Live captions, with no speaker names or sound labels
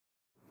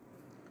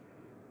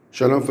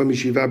Shalom from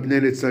Yeshiva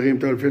Bnei Netzarim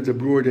to our friends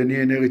abroad and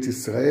here in Eretz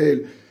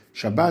Israel.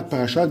 Shabbat,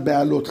 Parashat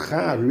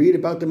Be'alotcha, read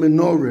about the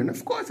menorah. And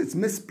of course it's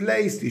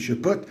misplaced. You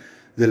should put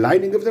the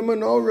lighting of the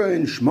menorah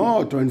in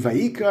Shmot or in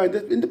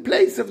Vayikra in the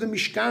place of the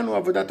Mishkan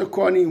or Avodat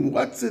HaKohanim.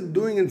 What's it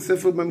doing in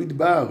Sefer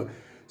Bamidbar?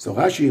 So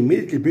Rashi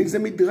immediately brings the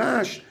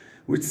Midrash,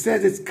 which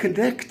says it's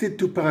connected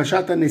to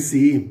Parashat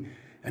HaNesiim.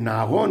 And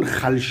Aaron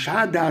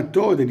chalsha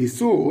da'ato, that he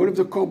saw all of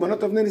the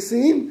korbanot of the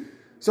Nesiim.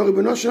 So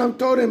Ribono Shel Olam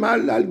told him,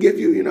 I'll give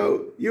you,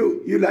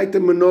 you light the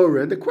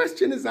menorah. And the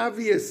question is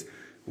obvious.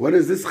 What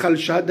is this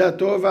chalsha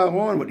da'ato of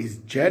Aaron? What, he's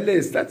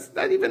jealous? That's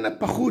not even a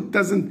pachut,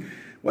 doesn't...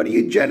 What are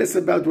you jealous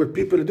about what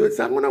people do? It's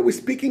Aaron. We're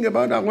speaking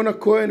about Aaron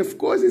HaKohen. Of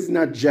course he's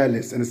not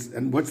jealous.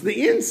 And what's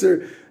the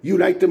answer? You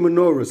light the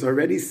menorah. So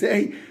already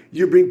say,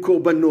 you bring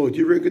korbanot,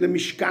 you bring the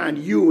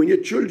Mishkan, you and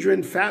your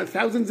children,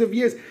 thousands of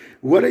years.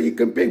 What are you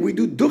comparing? We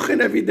do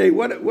duchen every day.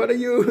 What are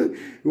you?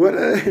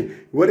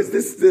 What is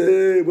this?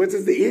 What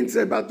is the answer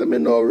about the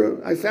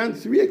menorah? I found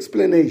three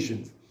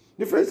explanations.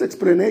 The first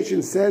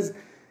explanation says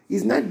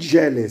he's not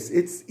jealous.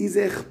 He's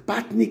a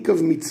chpatnik of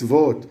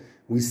mitzvot.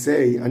 We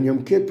say on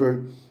Yom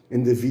Kippur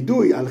in the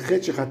vidui al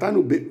chet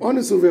shechatanu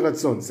be'ones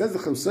uveratzon. Says the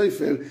Chaim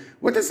Sofer.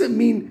 What does it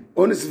mean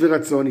ones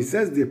uveratzon? He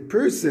says the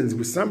persons.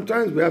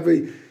 Sometimes we have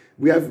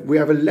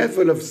a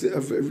level of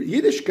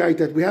Yiddishkeit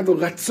that we have a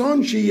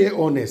ratzon sheyeh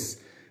ones.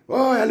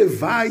 Oh,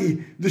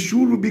 halevai, the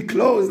shul will be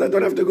closed. I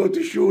don't have to go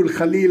to shul,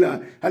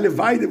 chalila.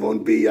 Halevai, there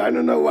won't be, I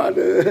don't know what,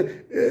 etrog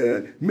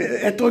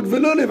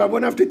velulev. I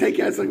won't have to take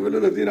etrog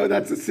velulev.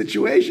 That's a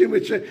situation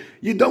which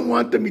you don't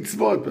want the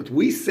mitzvot. But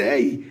we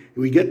say,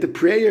 we get the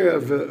prayer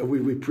of,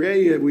 we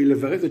pray, we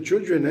levarech the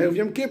children, of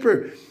Yom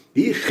Kippur.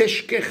 Hi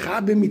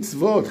cheshkecha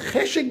b'mitzvot,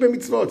 cheshek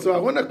b'mitzvot. So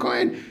Aaron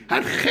HaKohen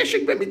had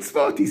cheshek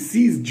b'mitzvot. He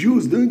sees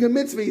Jews doing a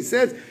mitzvah. He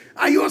says,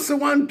 I also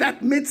want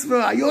that mitzvah.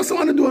 I also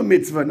want to do a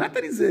mitzvah. Not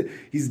that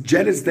he's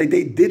jealous that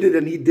they did it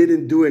and he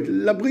didn't do it.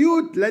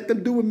 Labriut, let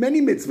them do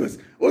many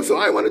mitzvahs. Also,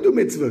 I want to do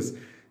mitzvahs.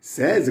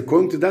 Says,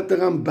 according to that the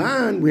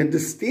Ramban, we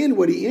understand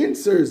what he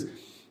answers.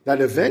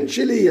 That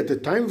eventually, at the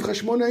time of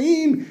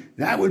Chashmonaim,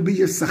 that will be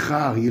your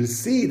sachar. You'll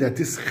see that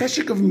this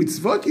cheshek of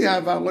mitzvot you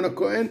have, Aaron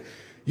HaKohen,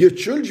 your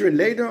children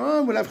later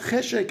on will have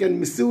cheshek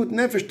and mesiut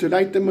nefesh to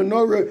light the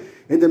menorah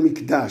in the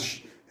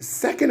mikdash. The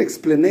second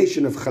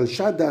explanation of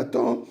chalsha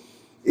da'ato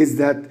is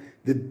that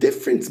the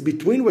difference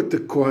between what the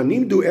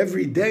Kohanim do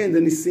every day and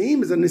the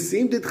Nesiim is the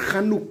Nesiim did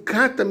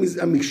Chanukat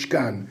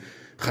HaMishkan.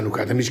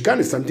 Chanukat HaMishkan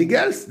is something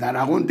else that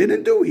Aaron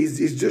didn't do.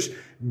 He's just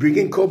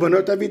bringing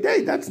korbanot every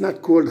day. That's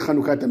not called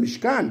Chanukat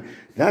HaMishkan.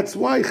 That's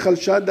why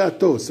chalsha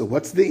da'ato. So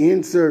what's the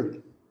answer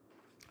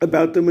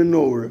about the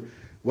menorah?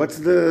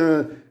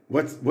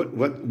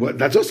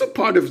 That's also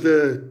part of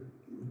the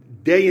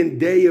day and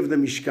day of the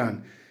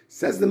Mishkan.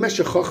 Says the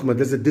Meshech Chochmah,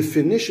 there's a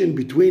definition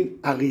between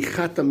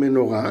Arichat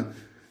HaMenorah,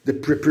 the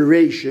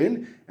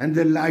preparation, and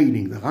the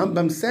lighting. The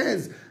Rambam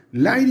says,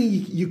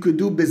 lighting you could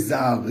do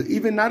bizarre.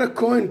 Even not a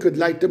Kohen could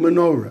light the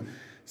menorah.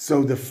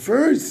 So the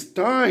first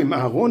time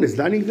Aaron is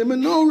lighting the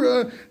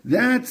menorah,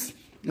 that's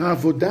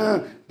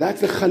Avodah, that's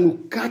the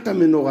Chanukat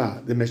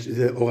HaMenorah.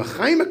 The Or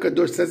HaChaim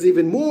HaKadosh says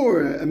even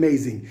more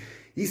amazing.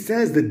 He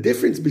says the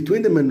difference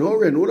between the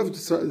menorah and all of the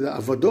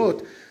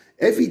Avodot,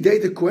 every day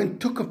the Kohen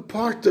took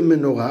apart the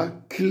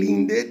menorah,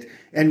 cleaned it,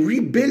 and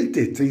rebuilt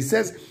it. So he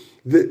says,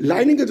 the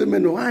lighting of the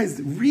menorah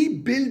is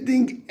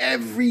rebuilding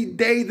every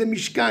day the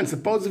Mishkan.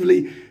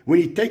 Supposedly, when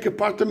you take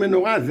apart the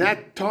menorah,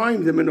 that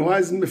time the menorah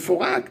is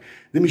meforak.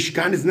 The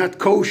Mishkan is not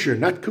kosher,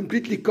 not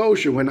completely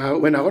kosher. When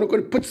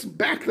Aaron puts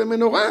back the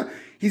menorah,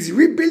 he's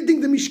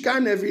rebuilding the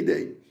Mishkan every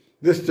day.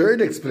 The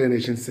third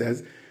explanation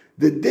says,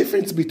 the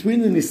difference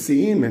between the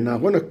Nesiim and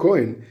Aaron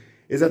HaKohen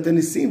is that the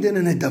Nesiim did a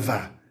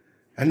nedava.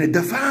 A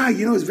nedava,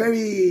 is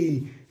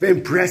very, very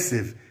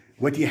impressive.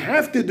 What you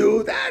have to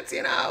do, that's,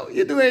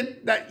 you do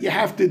it, that you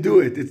have to do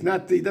it. It's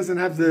not, it doesn't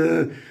have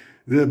the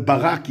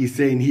barak, you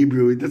say in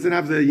Hebrew. It doesn't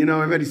have the,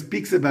 everybody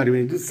speaks about it.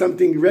 When you do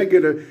something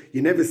regular,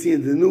 you never see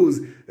in the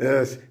news.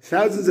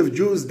 Thousands of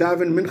Jews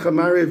daven Mincha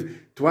Maariv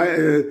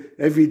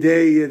every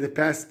day the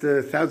past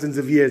thousands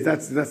of years.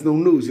 That's no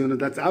news,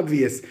 that's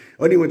obvious.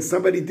 Only when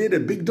somebody did a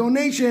big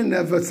donation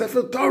of a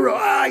Sefer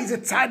Torah, he's a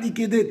tzaddik,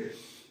 he did.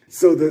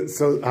 So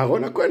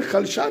Aaron HaKohen,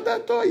 chalsha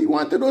da'ato, he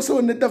wanted also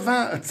a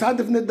nedava, a tzad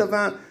of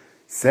nedava.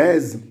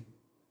 Says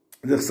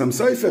the Chaim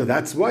Sofer,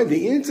 that's why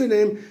they answered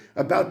him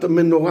about the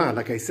menorah.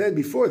 Like I said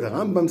before, the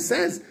Rambam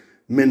says,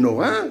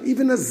 menorah,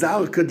 even a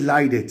zar could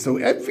light it. So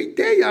every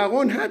day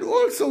Aaron had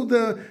also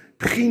the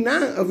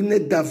pchina of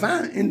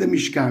nedava in the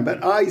Mishkan.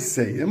 But I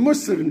say, a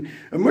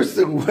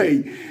Musar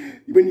way,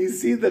 when you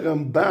see the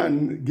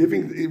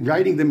Ramban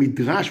writing the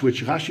Midrash,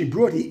 which Rashi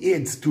brought, he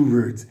adds two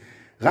words.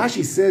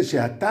 Rashi says,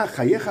 she'ata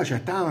chayecha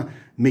she'ata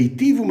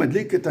meitiv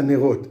umadlik et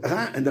hanerot.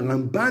 And the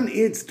Ramban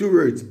adds two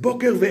words,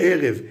 boker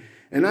ve'erev.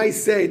 And I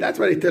say, that's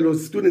what I tell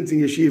those students in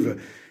yeshiva.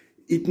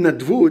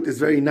 Itnadvut is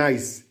very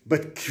nice,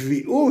 but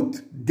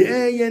kviut,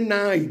 day and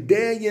night,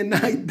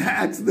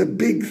 that's the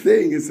big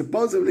thing. And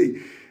supposedly,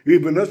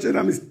 Ribono Shel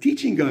Olam is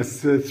teaching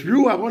us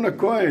through Aaron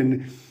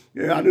HaKohen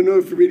I don't know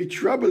if he really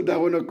troubled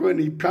Aaron HaKohen.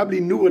 He probably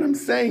knew what I'm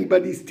saying,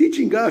 but he's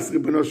teaching us,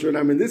 Ribono Shel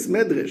Olam, in this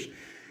medrash,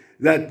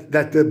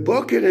 that the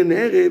Boker and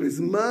Erev is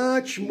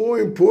much more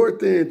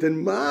important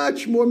and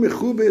much more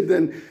mechubed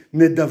than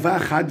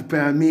Nedava Chad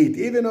Pe'amit.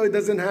 Even though it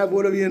doesn't have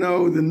all of,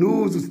 the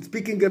news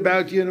speaking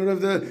about all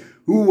of the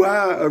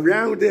hoo-ah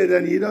around it,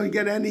 and you don't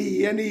get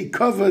any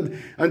covered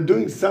on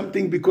doing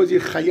something because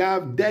you're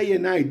chayav day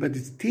and night. But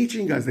it's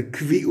teaching us that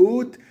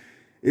kviut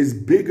is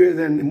bigger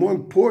than, more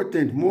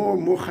important, more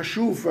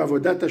chashuv for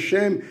Avodat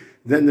Hashem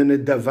than the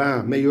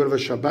Nedava. May you have a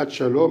Shabbat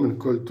Shalom and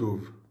Kol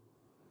Tov.